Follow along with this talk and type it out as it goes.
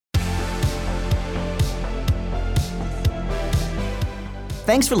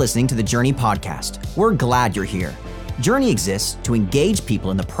Thanks for listening to the Journey podcast. We're glad you're here. Journey exists to engage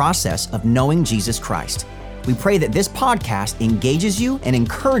people in the process of knowing Jesus Christ. We pray that this podcast engages you and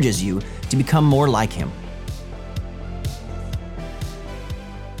encourages you to become more like Him.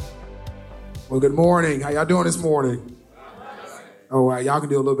 Well, good morning. How y'all doing this morning? All right, y'all can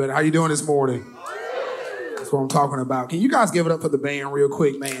do a little better. How you doing this morning? That's what I'm talking about. Can you guys give it up for the band real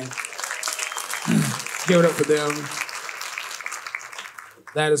quick, man? Give it up for them.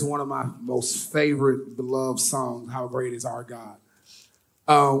 That is one of my most favorite, beloved songs, How Great Is Our God.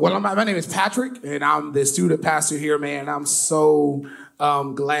 My name is Patrick, and I'm the student pastor here, man. I'm so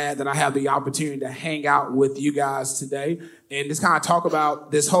glad that I have the opportunity to hang out with you guys today and just kind of talk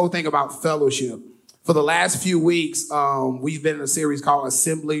about this whole thing about fellowship. For the last few weeks, we've been in a series called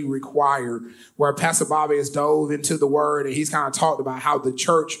Assembly Required, where Pastor Bobby has dove into the Word, and he's kind of talked about how the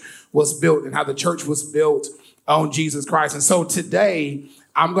church was built and how the church was built on Jesus Christ. And so today,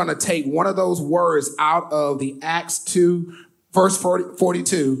 I'm going to take one of those words out of the Acts 2, verse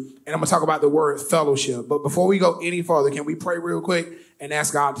 42, and I'm going to talk about the word fellowship. But before we go any further, can we pray real quick and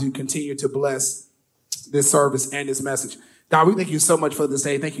ask God to continue to bless this service and this message? God, we thank you so much for this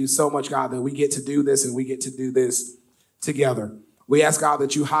day. Thank you so much, God, that we get to do this and we get to do this together. We ask, God,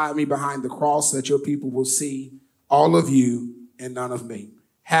 that you hide me behind the cross, so that your people will see all of you and none of me.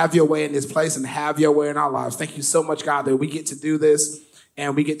 Have your way in this place and have your way in our lives. Thank you so much, God, that we get to do this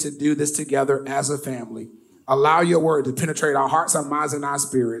and we get to do this together as a family. Allow your word to penetrate our hearts, our minds, and our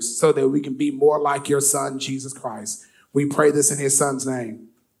spirits so that we can be more like your son, Jesus Christ. We pray this in his son's name.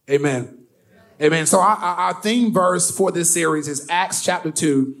 Amen. Amen. So our theme verse for this series is Acts chapter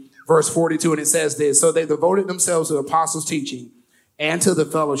 2, verse 42. And it says this: so they devoted themselves to the apostles' teaching and to the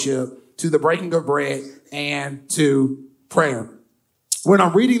fellowship, to the breaking of bread, and to prayer. When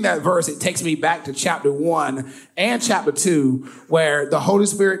I'm reading that verse, it takes me back to chapter 1 and chapter 2, where the Holy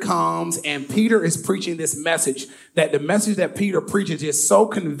Spirit comes and Peter is preaching this message, that the message that Peter preaches is so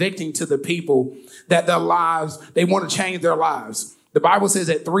convicting to the people that their lives, they want to change their lives. The Bible says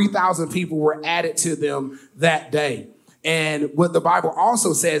that 3,000 people were added to them that day. And what the Bible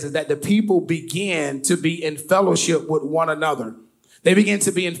also says is that the people began to be in fellowship with one another. They begin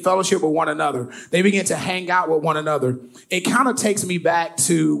to be in fellowship with one another. They begin to hang out with one another. It kind of takes me back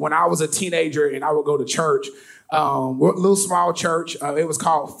to when I was a teenager and I would go to church. We're a little small church. It was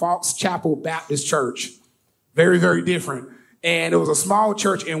called Fox Chapel Baptist Church. Very, very different. And it was a small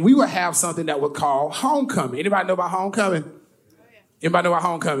church, and we would have something that was called homecoming. Anybody know about homecoming? Anybody know about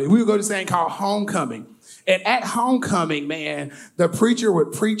homecoming? We would go to this thing called homecoming. And at homecoming, man, the preacher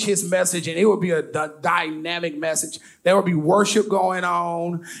would preach his message, and it would be a dynamic message. There would be worship going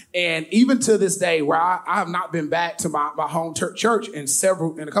on. And even to this day, where I have not been back to my home church in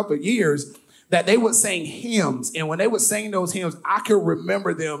a couple of years, that they would sing hymns. And when they would sing those hymns, I could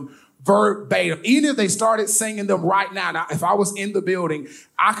remember them verbatim. Even if they started singing them right now, if I was in the building,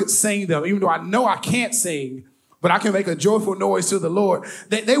 I could sing them, even though I know I can't sing, but I can make a joyful noise to the Lord.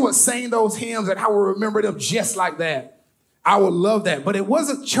 They would sing those hymns, and I will remember them just like that. I would love that. But it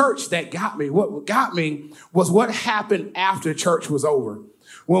wasn't church that got me. What got me was what happened after church was over.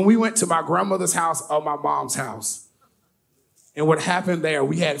 When we went to my grandmother's house or my mom's house. And what happened there,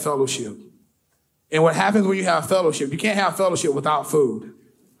 we had fellowship. And what happens when you have fellowship, you can't have fellowship without food.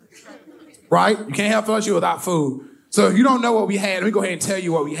 Right? You can't have fellowship without food. So if you don't know what we had, let me go ahead and tell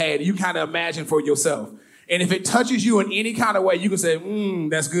you what we had. You kind of imagine for yourself. And if it touches you in any kind of way, you can say,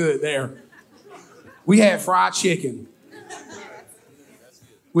 that's good there. We had fried chicken.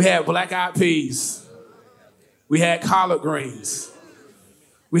 We had black-eyed peas. We had collard greens.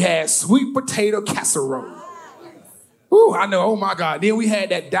 We had sweet potato casserole. Ooh, I know, oh my God. Then we had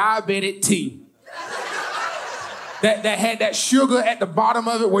that diabetic tea. that had that sugar at the bottom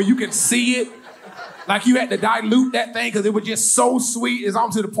of it where you can see it. Like you had to dilute that thing because it was just so sweet. It's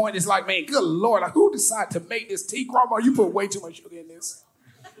almost to the point it's like, man, good Lord, like who decided to make this tea? Grandma, you put way too much sugar in this.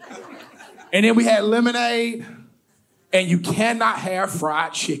 And then we had lemonade, and you cannot have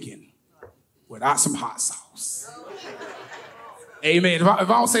fried chicken without some hot sauce. Amen. If I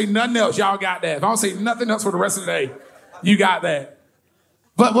don't say nothing else, y'all got that. If I don't say nothing else for the rest of the day, you got that.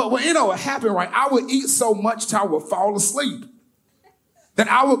 But you know what happened, right? I would eat so much till I would fall asleep that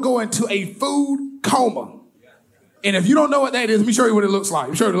I would go into a food coma. And if you don't know what that is, let me show you what it looks like.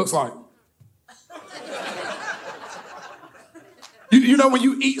 Let me show you what it looks like. You know when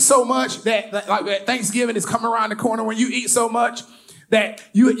you eat so much that like Thanksgiving is coming around the corner, when you eat so much that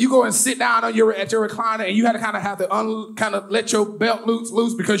you go and sit down on at your recliner and you have to let your belt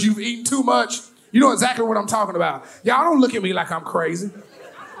loose because you've eaten too much. You know exactly what I'm talking about. Y'all don't look at me like I'm crazy.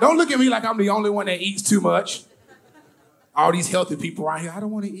 Don't look at me like I'm the only one that eats too much. All these healthy people right here, I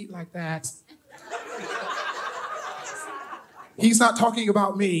don't want to eat like that. He's not talking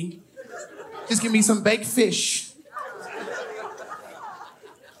about me. Just give me some baked fish.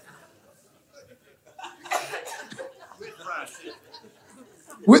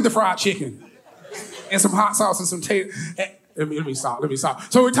 With the fried chicken. And some hot sauce and some tater. Let me stop.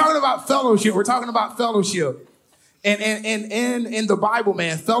 So we're talking about fellowship. And in the Bible,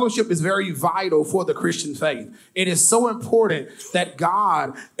 man, fellowship is very vital for the Christian faith. It is so important that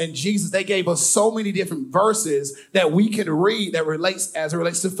God and Jesus, they gave us so many different verses that we can read that relates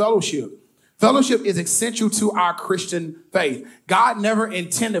to fellowship. Fellowship is essential to our Christian faith. God never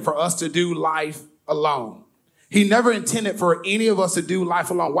intended for us to do life alone. He never intended for any of us to do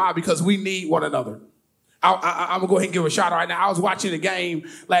life alone. Why? Because we need one another. I'm going to go ahead and give a shout out right now. I was watching the game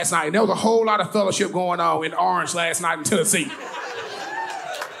last night, and there was a whole lot of fellowship going on in Orange last night in Tennessee.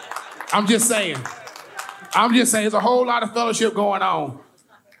 I'm just saying. There's a whole lot of fellowship going on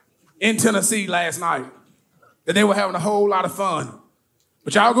in Tennessee last night. That they were having a whole lot of fun.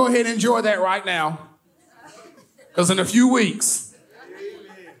 But y'all go ahead and enjoy that right now. Because in a few weeks,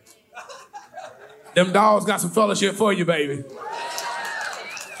 them dogs got some fellowship for you, baby.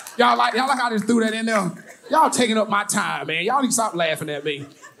 Y'all like I just threw that in there? Y'all taking up my time, man. Y'all need to stop laughing at me.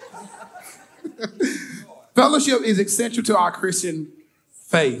 Fellowship is essential to our Christian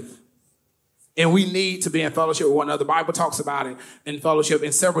faith. And we need to be in fellowship with one another. The Bible talks about it in fellowship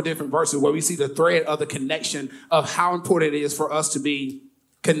in several different verses where we see the thread of the connection of how important it is for us to be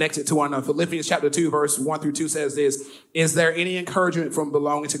connected to one another. Philippians chapter 2, verse 1 through 2 says this: Is there any encouragement from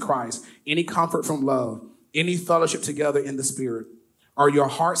belonging to Christ? Any comfort from love? Any fellowship together in the Spirit? Are your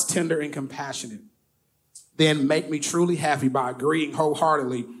hearts tender and compassionate? Then make me truly happy by agreeing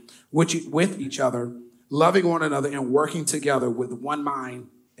wholeheartedly with each other, loving one another, and working together with one mind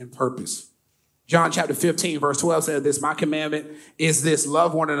and purpose. John chapter 15, verse 12 says this: My commandment is this,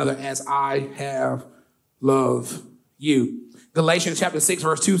 love one another as I have loved you. Galatians chapter 6,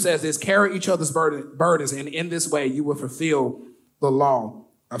 verse 2 says this: Carry each other's burdens, and in this way you will fulfill the law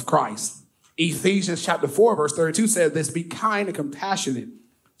of Christ. Ephesians chapter 4, verse 32 says this: Be kind and compassionate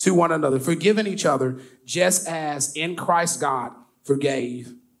to one another, forgiving each other, just as in Christ God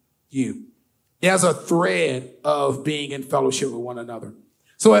forgave you. There's a thread of being in fellowship with one another.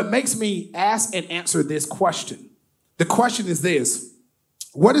 So it makes me ask and answer this question. The question is this: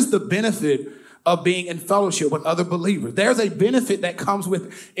 what is the benefit of being in fellowship with other believers? There's a benefit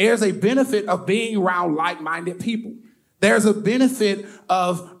of being around like-minded people. There's a benefit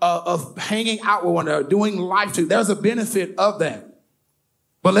of hanging out with one another, doing life together. There's a benefit of that.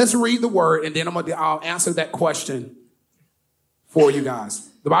 But let's read the word, and then I'll answer that question for you guys.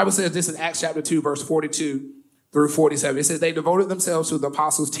 The Bible says this in Acts chapter 2, verse 42 through 47. It says, They devoted themselves to the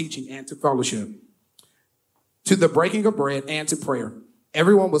apostles' teaching and to fellowship, to the breaking of bread and to prayer.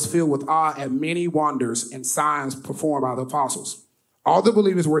 Everyone was filled with awe at many wonders and signs performed by the apostles. All the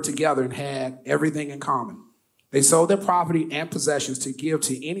believers were together and had everything in common. They sold their property and possessions to give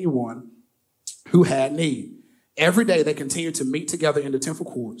to anyone who had need. Every day they continued to meet together in the temple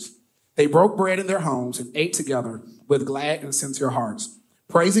courts. They broke bread in their homes and ate together with glad and sincere hearts,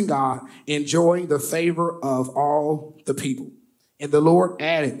 praising God, enjoying the favor of all the people. And the Lord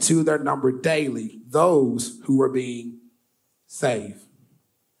added to their number daily those who were being saved.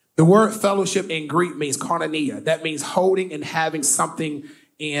 The word fellowship in Greek means koinonia. That means holding and having something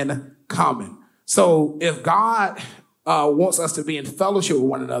in common. So if God wants us to be in fellowship with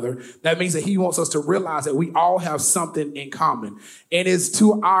one another, that means that he wants us to realize that we all have something in common. And it's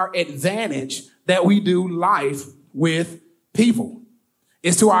to our advantage that we do life with people.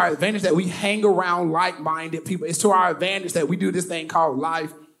 It's to our advantage that we hang around like-minded people. It's to our advantage that we do this thing called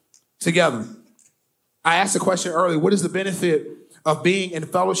life together. I asked the question earlier: what is the benefit of being in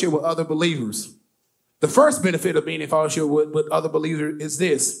fellowship with other believers? The first benefit of being in fellowship with other believers is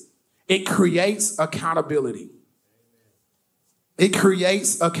this: it creates accountability. It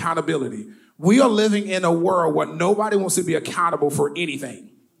creates accountability. We are living in a world where nobody wants to be accountable for anything.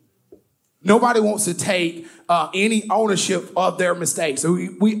 Nobody wants to take any ownership of their mistakes. So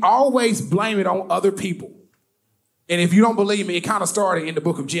we always blame it on other people. And if you don't believe me, it kind of started in the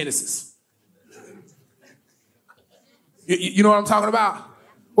book of Genesis. You know what I'm talking about?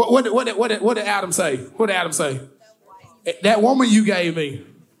 What did Adam say? What did Adam say? That woman you gave me,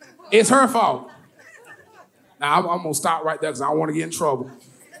 it's her fault. Now, I'm going to stop right there because I don't want to get in trouble.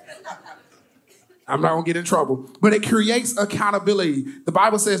 I'm not going to get in trouble. But it creates accountability. The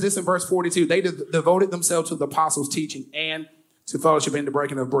Bible says this in verse 42. They devoted themselves to the apostles' teaching and to fellowship and the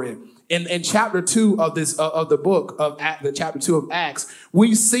breaking of bread. In chapter 2 of this of the book of chapter 2 of Acts,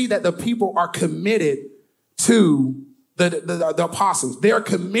 we see that the people are committed to the apostles. They're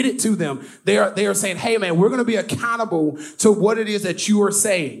committed to them. They are saying, hey, man, we're going to be accountable to what it is that you are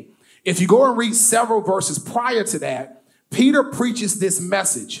saying. If you go and read several verses prior to that, Peter preaches this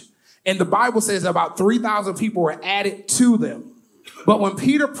message. And the Bible says about 3,000 people were added to them. But when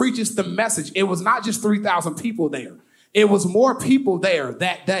Peter preaches the message, it was not just 3,000 people there. It was more people there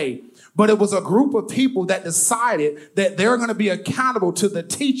that day. But it was a group of people that decided that they're going to be accountable to the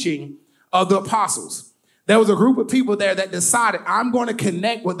teaching of the apostles. There was a group of people there that decided, I'm going to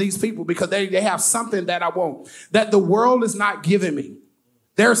connect with these people because they have something that I want, that the world is not giving me.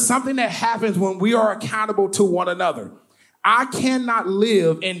 There's something that happens when we are accountable to one another. I cannot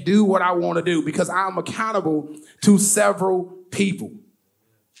live and do what I want to do because I'm accountable to several people.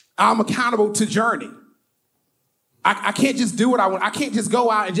 I'm accountable to Journey. I can't just do what I want. I can't just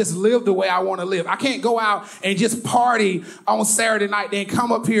go out and just live the way I want to live. I can't go out and just party on Saturday night, then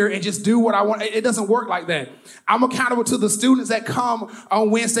come up here and just do what I want. It doesn't work like that. I'm accountable to the students that come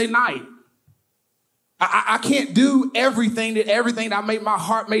on Wednesday night. I can't do everything that I make my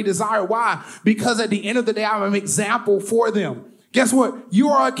heart may desire. Why? Because at the end of the day, I'm an example for them. Guess what? You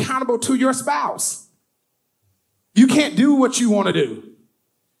are accountable to your spouse. You can't do what you want to do.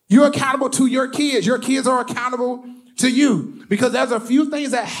 You're accountable to your kids. Your kids are accountable to you because there's a few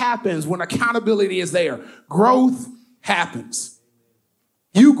things that happens when accountability is there. Growth happens.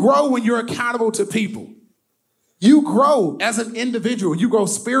 You grow when you're accountable to people. You grow as an individual. You grow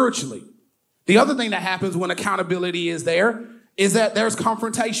spiritually. The other thing that happens when accountability is there is that there's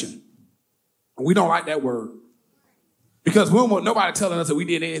confrontation. We don't like that word because we don't want nobody telling us that we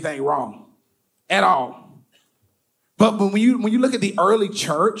did anything wrong at all. But when you look at the early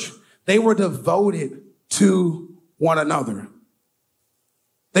church, they were devoted to one another.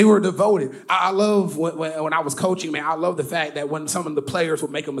 They were devoted. I love when I was coaching, man, I love the fact that when some of the players would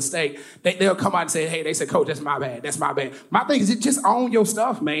make a mistake, they'll come out and say, hey, they said, coach, that's my bad. That's my bad. My thing is just own your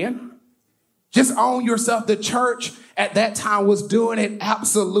stuff, man. Just own your stuff. The church at that time was doing it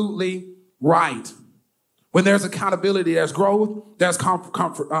absolutely right. When there's accountability, there's growth, there's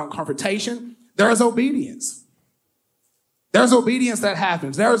confrontation, there's obedience. There's obedience that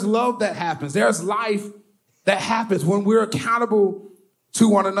happens. There's love that happens. There's life that happens when we're accountable to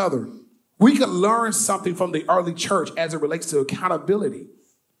one another. We could learn something from the early church as it relates to accountability.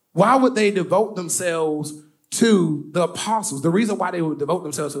 Why would they devote themselves to the apostles? The reason why they would devote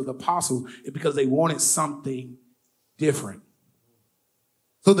themselves to the apostles is because they wanted something different.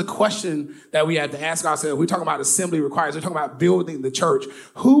 So the question that we have to ask ourselves, we're talking about assembly requires, we're talking about building the church.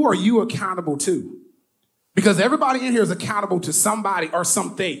 Who are you accountable to? Because everybody in here is accountable to somebody or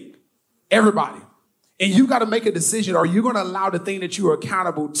something. Everybody. And you got to make a decision. Are you going to allow the thing that you are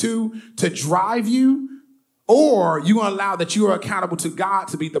accountable to drive you? Or are you going to allow that you are accountable to God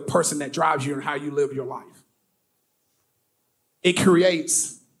to be the person that drives you and how you live your life? It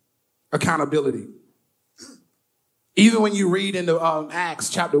creates accountability. Even when you read in the Acts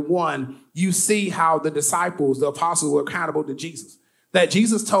chapter 1, you see how the disciples, the apostles, were accountable to Jesus. That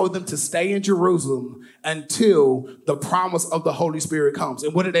Jesus told them to stay in Jerusalem until the promise of the Holy Spirit comes.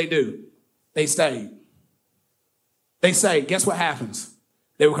 And what did they do? They stayed. They say, guess what happens?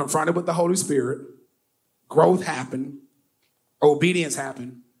 They were confronted with the Holy Spirit. Growth happened. Obedience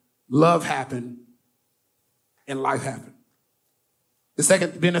happened. Love happened. And life happened. The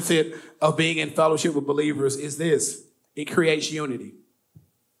second benefit of being in fellowship with believers is this. It creates unity.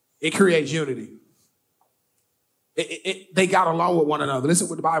 It creates unity. They got along with one another. Listen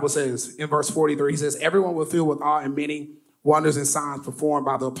to what the Bible says in verse 43. He says, everyone was filled with awe and many wonders and signs performed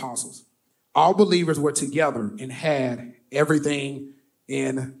by the apostles. All believers were together and had everything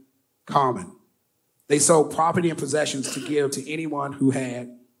in common. They sold property and possessions to give to anyone who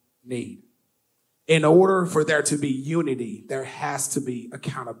had need. In order for there to be unity, there has to be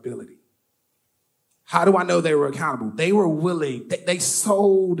accountability. How do I know they were accountable? They were willing. They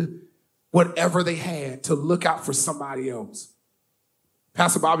sold whatever they had to look out for somebody else.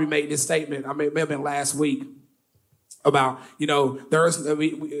 Pastor Bobby made this statement, it may have been last week, about, there's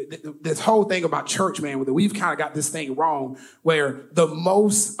this whole thing about church, man, we've kind of got this thing wrong where the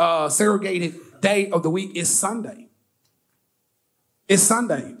most segregated day of the week is Sunday. It's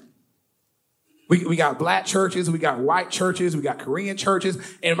Sunday. We got black churches, we got white churches, we got Korean churches.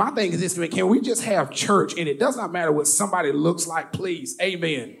 And my thing is this, man, can we just have church? And it does not matter what somebody looks like, please.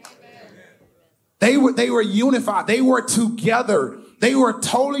 Amen. They were unified. They were together. They were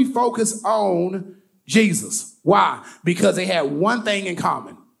totally focused on Jesus. Why? Because they had one thing in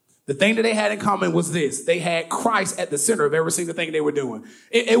common. The thing that they had in common was this. They had Christ at the center of every single thing they were doing.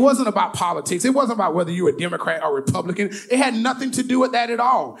 It wasn't about politics. It wasn't about whether you were Democrat or Republican. It had nothing to do with that at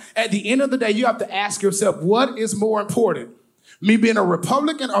all. At the end of the day, you have to ask yourself, what is more important? Me being a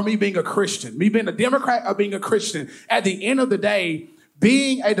Republican or me being a Christian? Me being a Democrat or being a Christian? At the end of the day,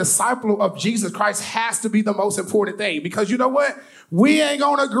 being a disciple of Jesus Christ has to be the most important thing. Because you know what? We ain't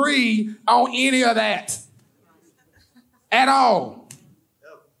going to agree on any of that at all.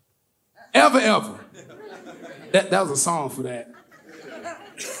 Ever. That was a song for that.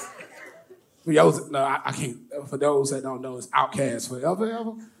 I can't. For those that don't know, it's Outkast.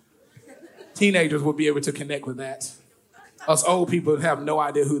 Forever. Teenagers will be able to connect with that. Us old people have no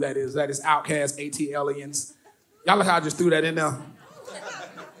idea who that is. That is Outkast, AT-Aliens. Y'all like how I just threw that in there?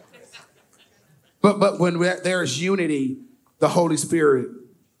 But when there's unity, the Holy Spirit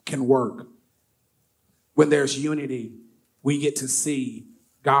can work. When there's unity, we get to see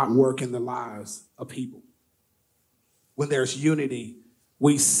God work in the lives of people. When there's unity,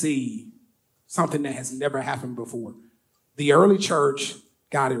 we see something that has never happened before. The early church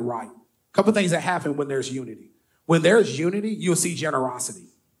got it right. A couple things that happen when there's unity. When there's unity, you'll see generosity.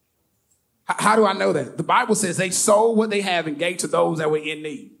 How do I know that? The Bible says they sold what they have and gave to those that were in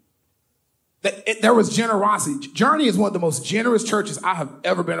need. There was generosity. Journey is one of the most generous churches I have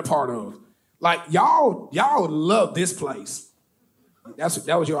ever been a part of. Like, y'all love this place.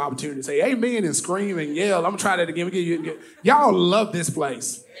 That was your opportunity to say amen and scream and yell. I'm gonna try that again. Y'all love this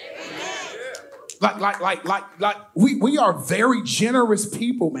place. We are very generous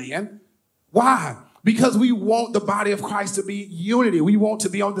people, man. Why? Because we want the body of Christ to be unity. We want to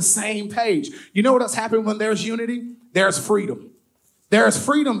be on the same page. You know what's happening when there's unity? There's freedom. There's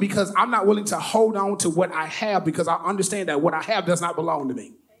freedom because I'm not willing to hold on to what I have because I understand that what I have does not belong to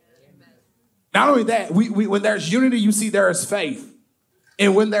me. Not only that, when there's unity, you see there is faith.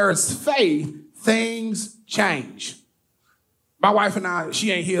 And when there is faith, things change. My wife and I,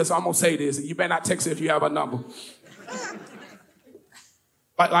 she ain't here, so I'm going to say this. You better not text her if you have her number.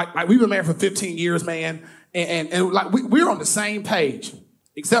 Like we've been married for 15 years, man. And like we're on the same page,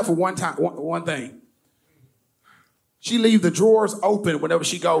 except for one thing. She leaves the drawers open whenever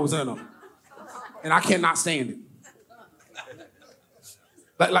she goes in them. And I cannot stand it.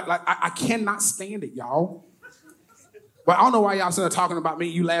 I cannot stand it, y'all. But I don't know why y'all sitting there talking about me,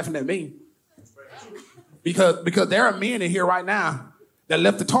 you laughing at me. Because there are men in here right now that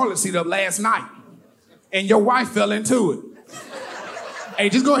left the toilet seat up last night. And your wife fell into it. Hey,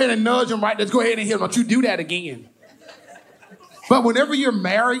 just go ahead and nudge them right there. Just go ahead and hit them. Don't you do that again. But whenever you're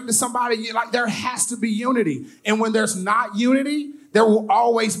married to somebody, there has to be unity. And when there's not unity, there will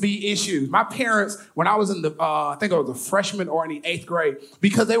always be issues. My parents, when I was in I think I was a freshman or in the 8th grade,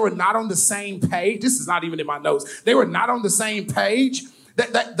 because they were not on the same page. This is not even in my notes. They were not on the same page. They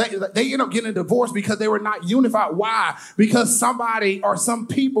ended up getting a divorce because they were not unified. Why? Because somebody or some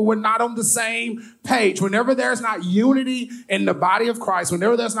people were not on the same page. Whenever there's not unity in the body of Christ,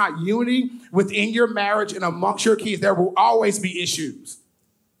 whenever there's not unity within your marriage and amongst your kids, there will always be issues.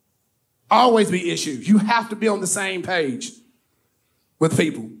 Always be issues. You have to be on the same page with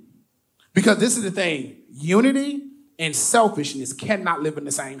people. Because this is the thing. Unity and selfishness cannot live in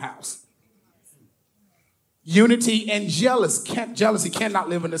the same house. Unity and jealousy cannot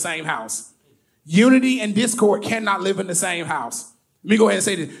live in the same house. Unity and discord cannot live in the same house. Let me go ahead and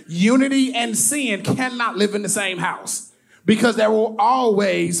say this. Unity and sin cannot live in the same house because there will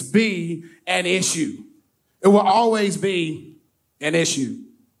always be an issue. It will always be an issue.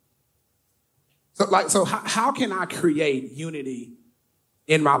 So how can I create unity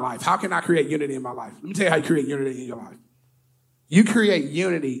in my life? How can I create unity in my life? Let me tell you how you create unity in your life. You create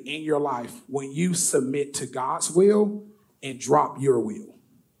unity in your life when you submit to God's will and drop your will.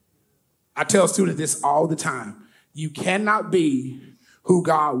 I tell students this all the time. You cannot be who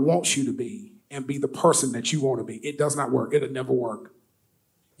God wants you to be and be the person that you want to be. It does not work. It'll never work.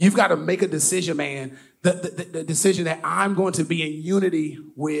 You've got to make a decision, man, the decision that I'm going to be in unity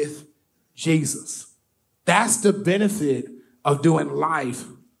with Jesus. That's the benefit of doing life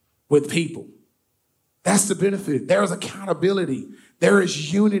with people. That's the benefit. There is accountability. There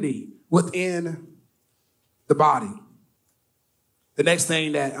is unity within the body. The next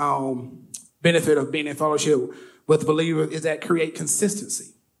thing that benefit of being in fellowship with believers is that create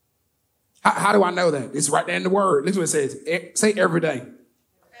consistency. How do I know that? It's right there in the word. Listen what it says. Say every day.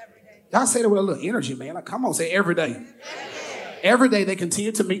 Y'all say that with a little energy, man. Like, come on, say every day. Every day they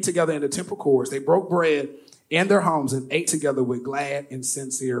continued to meet together in the temple courts. They broke bread in their homes and ate together with glad and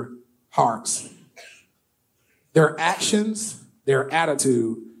sincere hearts. Their actions, their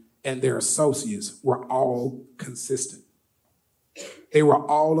attitude, and their associates were all consistent. They were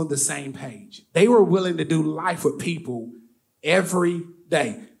all on the same page. They were willing to do life with people every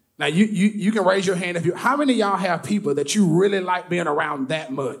day. Now, you can raise your hand if you, how many of y'all have people that you really like being around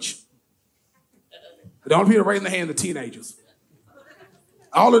that much? The only people raising their hand are teenagers.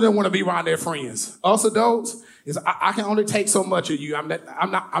 All of them want to be around their friends. Us adults, I can only take so much of you.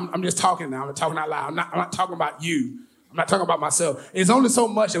 I'm just talking now. I'm talking out loud. I'm not talking about you. I'm not talking about myself. It's only so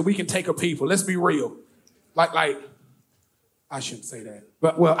much that we can take of people. Let's be real. Like, I shouldn't say that,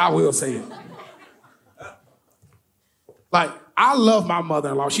 but well, I will say it. Like, I love my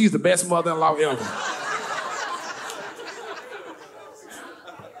mother-in-law. She's the best mother-in-law ever.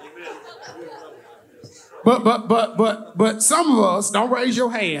 But some of us, don't raise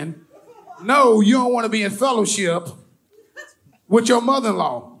your hand, no, you don't want to be in fellowship with your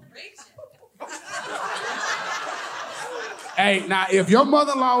mother-in-law. Hey, now, if your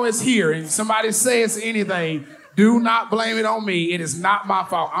mother-in-law is here and somebody says anything, do not blame it on me. It is not my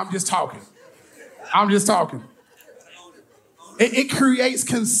fault. I'm just talking. It creates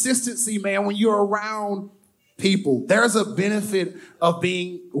consistency, man, when you're around people. There's a benefit of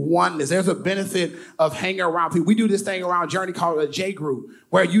being oneness. There's a benefit of hanging around people. We do this thing around Journey called a J group,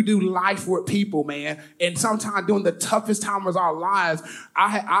 where you do life with people, man. And sometimes during the toughest time of our lives,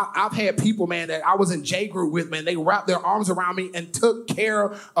 I've had people, man, that I was in J group with, man. They wrapped their arms around me and took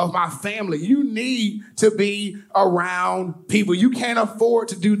care of my family. You need to be around people. You can't afford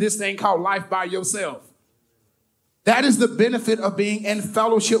to do this thing called life by yourself. That is the benefit of being in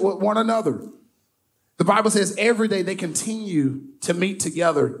fellowship with one another. The Bible says every day they continue to meet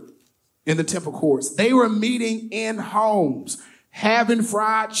together in the temple courts. They were meeting in homes, having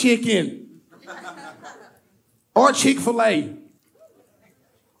fried chicken or Chick-fil-A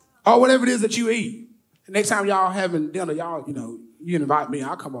or whatever it is that you eat. The next time y'all having dinner, y'all, you invite me,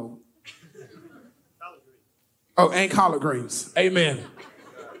 I'll come over. Oh, and collard greens. Amen.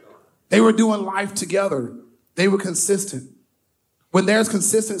 They were doing life together. They were consistent. When there's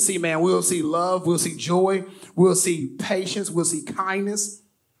consistency, man, we'll see love, we'll see joy, we'll see patience, we'll see kindness,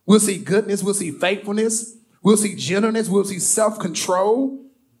 we'll see goodness, we'll see faithfulness, we'll see gentleness, we'll see self-control.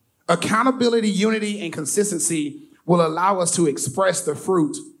 Accountability, unity, and consistency will allow us to express the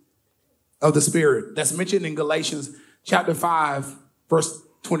fruit of the Spirit. That's mentioned in Galatians chapter 5, verse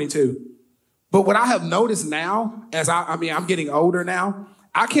 22. But what I have noticed now, as I'm getting older now,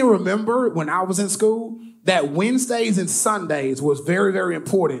 I can remember when I was in school that Wednesdays and Sundays was very, very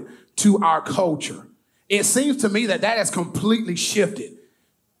important to our culture. It seems to me that has completely shifted.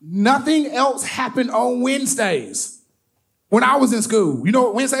 Nothing else happened on Wednesdays when I was in school. You know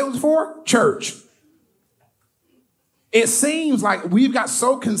what Wednesday was for? Church. It seems like we've got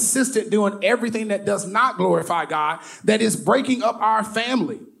so consistent doing everything that does not glorify God that it's breaking up our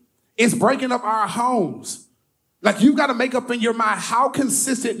family. It's breaking up our homes. Like, you've got to make up in your mind, how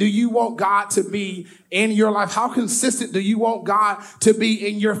consistent do you want God to be in your life? How consistent do you want God to be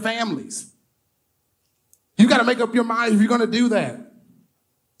in your families? You've got to make up your mind if you're going to do that.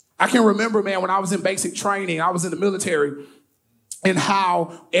 I can remember, man, when I was in basic training, I was in the military, and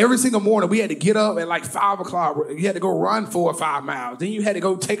how every single morning we had to get up at like 5 o'clock. You had to go run 4 or 5 miles. Then you had to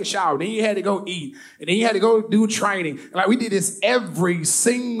go take a shower. Then you had to go eat. And then you had to go do training. Like, we did this every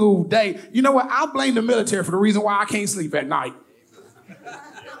single day. You know what? I blame the military for the reason why I can't sleep at night.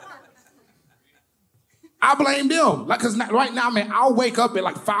 I blame them. Like, because right now, man, I'll wake up at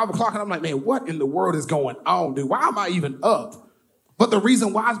like 5 o'clock and I'm like, man, what in the world is going on, dude? Why am I even up? But the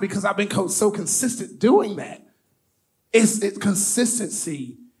reason why is because I've been so consistent doing that. It's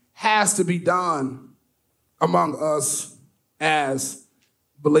consistency has to be done among us as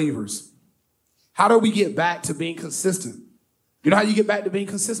believers. How do we get back to being consistent? You know how you get back to being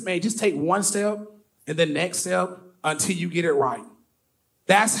consistent, man? Just take one step and the next step until you get it right.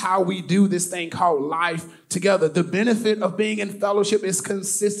 That's how we do this thing called life together. The benefit of being in fellowship is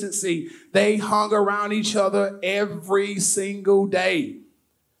consistency. They hung around each other every single day.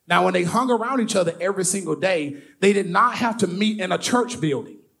 Now, when they hung around each other every single day, they did not have to meet in a church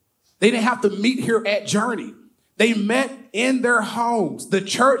building. They didn't have to meet here at Journey. They met in their homes. The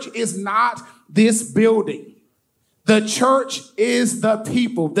church is not this building. The church is the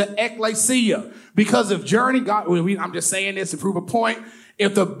people, the ecclesia. Because if Journey I'm just saying this to prove a point.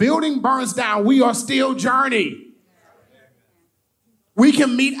 If the building burns down, we are still Journey. We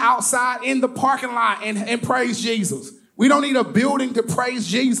can meet outside in the parking lot and praise Jesus. We don't need a building to praise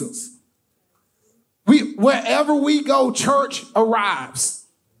Jesus. Wherever we go, church arrives.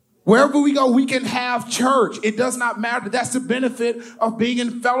 Wherever we go, we can have church. It does not matter. That's the benefit of being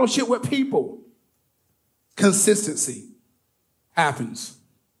in fellowship with people. Consistency happens.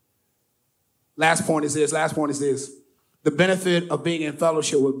 Last point is this. The benefit of being in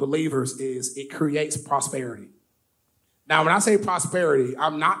fellowship with believers is it creates prosperity. Now, when I say prosperity,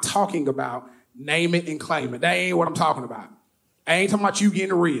 I'm not talking about name it and claim it. That ain't what I'm talking about. I ain't talking about you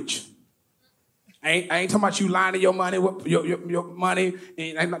getting rich. I ain't talking about you lying to your money, your money,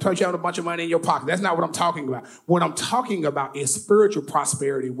 and I'm not talking about you having a bunch of money in your pocket. That's not what I'm talking about. What I'm talking about is spiritual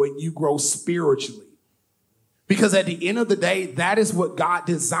prosperity when you grow spiritually. Because at the end of the day, that is what God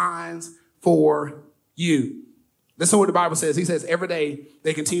designs for you. Listen to what the Bible says. He says every day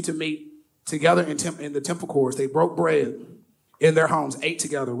they continue to meet together in the temple courts. They broke bread in their homes, ate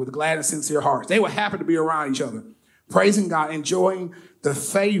together with glad and sincere hearts. They were happy to be around each other, praising God, enjoying the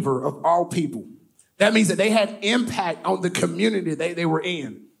favor of all people. That means that they had impact on the community they were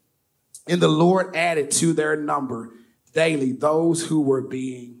in. And the Lord added to their number daily those who were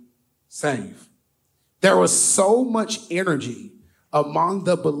being saved. There was so much energy among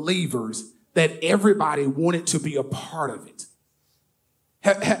the believers that everybody wanted to be a part of it.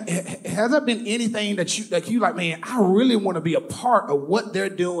 Has there been anything that you like, man, I really want to be a part of what they're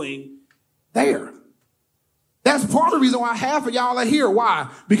doing there? That's part of the reason why half of y'all are here. Why?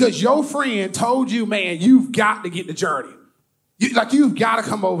 Because your friend told you, man, you've got to get the journey. You've got to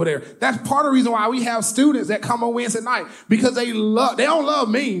come over there. That's part of the reason why we have students that come on Wednesday night, because they don't love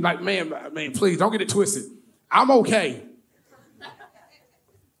me. Like, man, please don't get it twisted. I'm okay.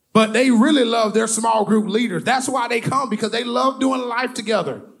 But they really love their small group leaders. That's why they come, because they love doing life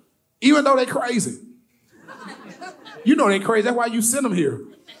together, even though they're crazy. You know they're crazy. That's why you send them here.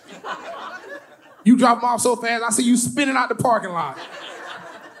 You drop them off so fast, I see you spinning out the parking lot.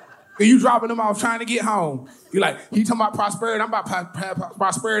 And you dropping them off trying to get home. You're like, he talking about prosperity. I'm about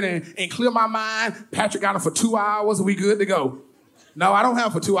prosperity and clear my mind. Patrick got him for 2 hours. We good to go. No, I don't have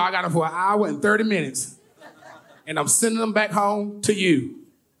him for 2 hours. I got him for 1 hour and 30 minutes. And I'm sending them back home to you.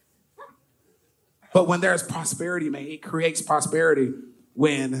 But when there's prosperity, man, it creates prosperity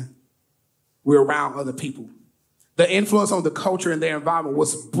when we're around other people. The influence on the culture and their environment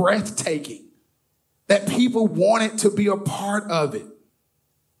was breathtaking. That people wanted to be a part of it.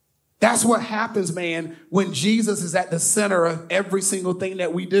 That's what happens, man, when Jesus is at the center of every single thing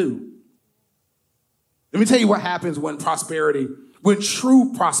that we do. Let me tell you what happens when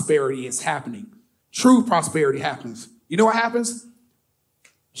true prosperity is happening. True prosperity happens. You know what happens?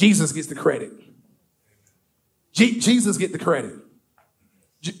 Jesus gets the credit. Jesus gets the credit.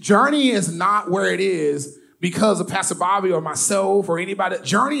 Journey is not where it is because of Pastor Bobby or myself or anybody.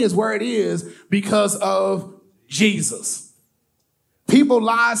 Journey is where it is because of Jesus. People's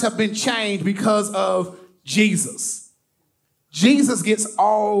lives have been changed because of Jesus. Jesus gets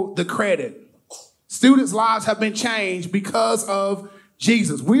all the credit. Students' lives have been changed because of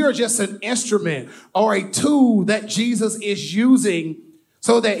Jesus. We are just an instrument or a tool that Jesus is using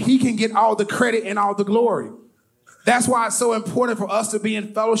so that he can get all the credit and all the glory. That's why it's so important for us to be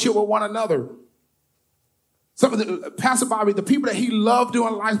in fellowship with one another. Pastor Bobby, the people that he loved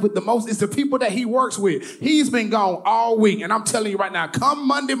doing life with the most is the people that he works with. He's been gone all week. And I'm telling you right now, come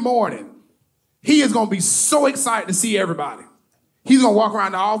Monday morning, he is going to be so excited to see everybody. He's going to walk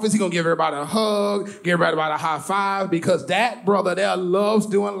around the office. He's going to give everybody a hug, give everybody a high five, because that brother there loves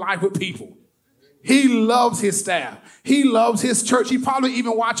doing life with people. He loves his staff. He loves his church. He probably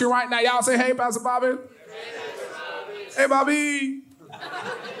even watching right now. Y'all say, hey, Pastor Bobby. Hey, Bobby.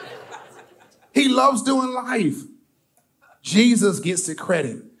 He loves doing life. Jesus gets the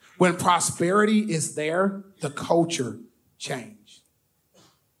credit. When prosperity is there, the culture changes.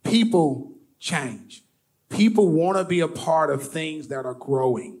 People change. People want to be a part of things that are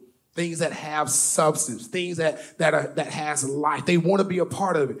growing, things that have substance, things that has life. They want to be a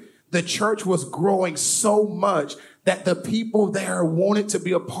part of it. The church was growing so much that the people there wanted to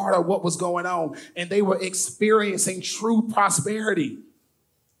be a part of what was going on, and they were experiencing true prosperity.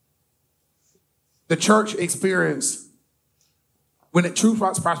 The church experienced, when true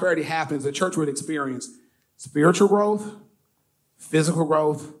prosperity happens, the church would experience spiritual growth, physical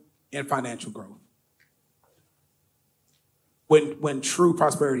growth, and financial growth. When true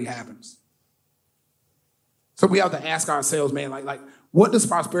prosperity happens. So we have to ask ourselves, man, like what does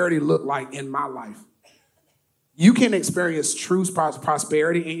prosperity look like in my life? You can experience true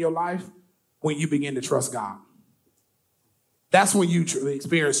prosperity in your life when you begin to trust God. That's when you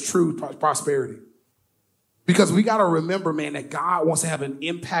experience true prosperity. Because we got to remember, man, that God wants to have an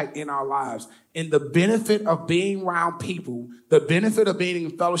impact in our lives. And the benefit of being around people, the benefit of being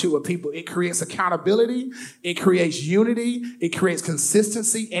in fellowship with people, it creates accountability, it creates unity, it creates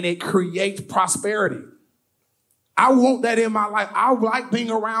consistency, and it creates prosperity. I want that in my life. I like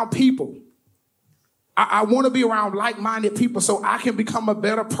being around people. I want to be around like-minded people so I can become a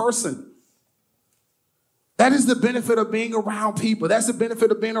better person. That is the benefit of being around people. That's the benefit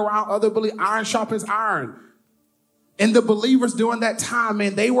of being around other believers. Iron sharpens iron. And the believers during that time,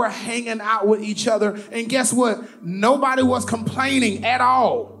 man, they were hanging out with each other. And guess what? Nobody was complaining at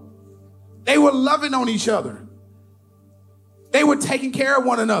all. They were loving on each other. They were taking care of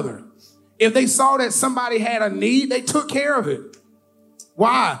one another. If they saw that somebody had a need, they took care of it.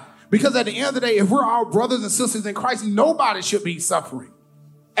 Why? Because at the end of the day, if we're all brothers and sisters in Christ, nobody should be suffering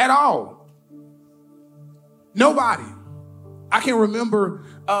at all. Nobody. I can remember,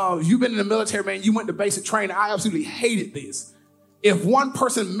 you've been in the military, man, you went to basic training. I absolutely hated this. If one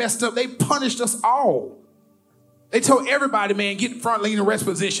person messed up, they punished us all. They told everybody, man, get in front, lean in rest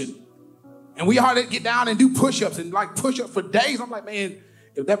position. And we had to get down and do push-ups and like push-ups for days. I'm like, man,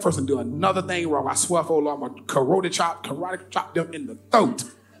 if that person do another thing wrong, I swear for Allah, I'm going to karate chop them in the throat.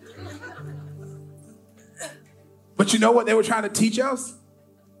 But you know what they were trying to teach us?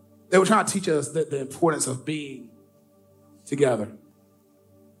 They were trying to teach us the importance of being together.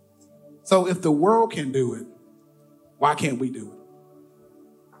 So if the world can do it, why can't we do it?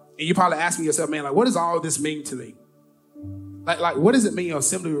 And you're probably asking yourself, man, like, what does all this mean to me? Like, what does it mean or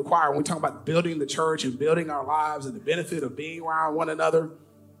simply require when we talk about building the church and building our lives and the benefit of being around one another?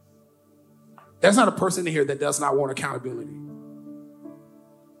 There's not a person in here that does not want accountability.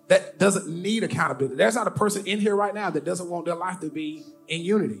 That doesn't need accountability. There's not a person in here right now that doesn't want their life to be in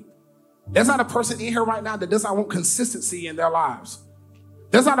unity. There's not a person in here right now that does not want consistency in their lives.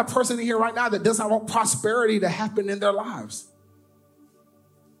 There's not a person in here right now that does not want prosperity to happen in their lives.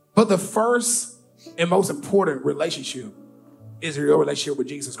 But the first and most important relationship is your relationship with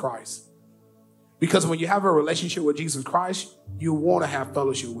Jesus Christ. Because when you have a relationship with Jesus Christ, you want to have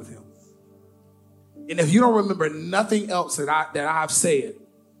fellowship with him. And if you don't remember nothing else that I've said,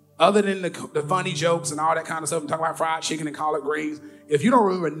 other than the funny jokes and all that kind of stuff, I'm talking about fried chicken and collard greens, if you don't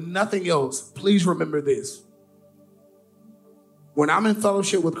remember nothing else, please remember this. When I'm in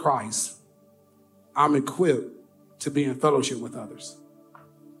fellowship with Christ, I'm equipped to be in fellowship with others.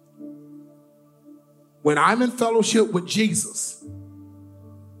 When I'm in fellowship with Jesus,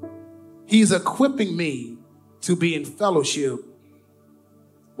 he's equipping me to be in fellowship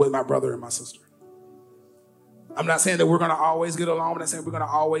with my brother and my sister. I'm not saying that we're going to always get along. I'm not saying we're going to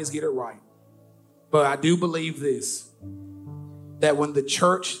always get it right. But I do believe this, that when the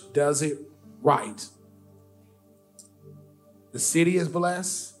church does it right, the city is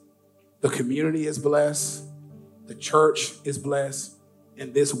blessed, the community is blessed, the church is blessed,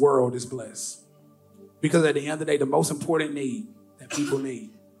 and this world is blessed. Because at the end of the day, the most important need that people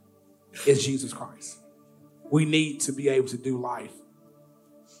need is Jesus Christ. We need to be able to do life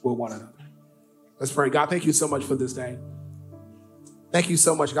with one another. Let's pray. God, thank you so much for this day. Thank you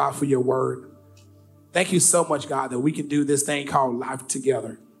so much, God, for your word. Thank you so much, God, that we can do this thing called life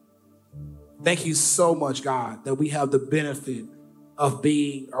together. Thank you so much, God, that we have the benefit of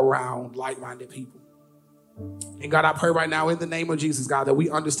being around like-minded people. And God, I pray right now in the name of Jesus, God, that we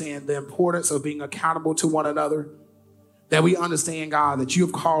understand the importance of being accountable to one another, that we understand, God, that you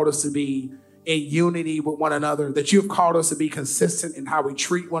have called us to be in unity with one another, that you have called us to be consistent in how we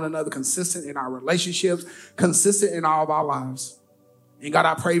treat one another, consistent in our relationships, consistent in all of our lives. And God,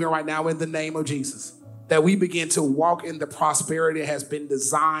 I pray even right now in the name of Jesus, that we begin to walk in the prosperity that has been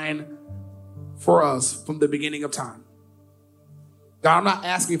designed for us from the beginning of time. God, I'm not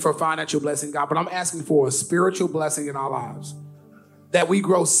asking for financial blessing, God, but I'm asking for a spiritual blessing in our lives, that we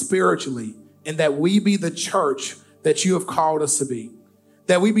grow spiritually and that we be the church that you have called us to be,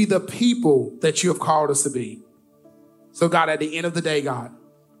 that we be the people that you have called us to be. So God, at the end of the day, God,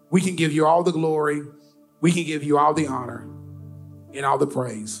 we can give you all the glory, we can give you all the honor and all the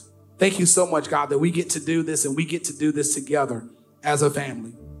praise. Thank you so much, God, that we get to do this and we get to do this together as a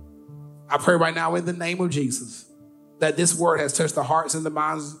family. I pray right now in the name of Jesus that this word has touched the hearts and the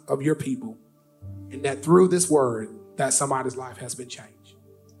minds of your people, and that through this word, that somebody's life has been changed.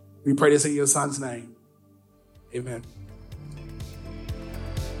 We pray this in your son's name. Amen.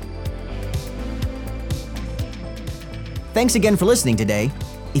 Thanks again for listening today.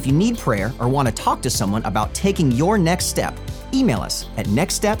 If you need prayer or want to talk to someone about taking your next step, email us at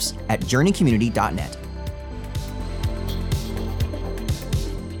nextsteps@journeycommunity.net.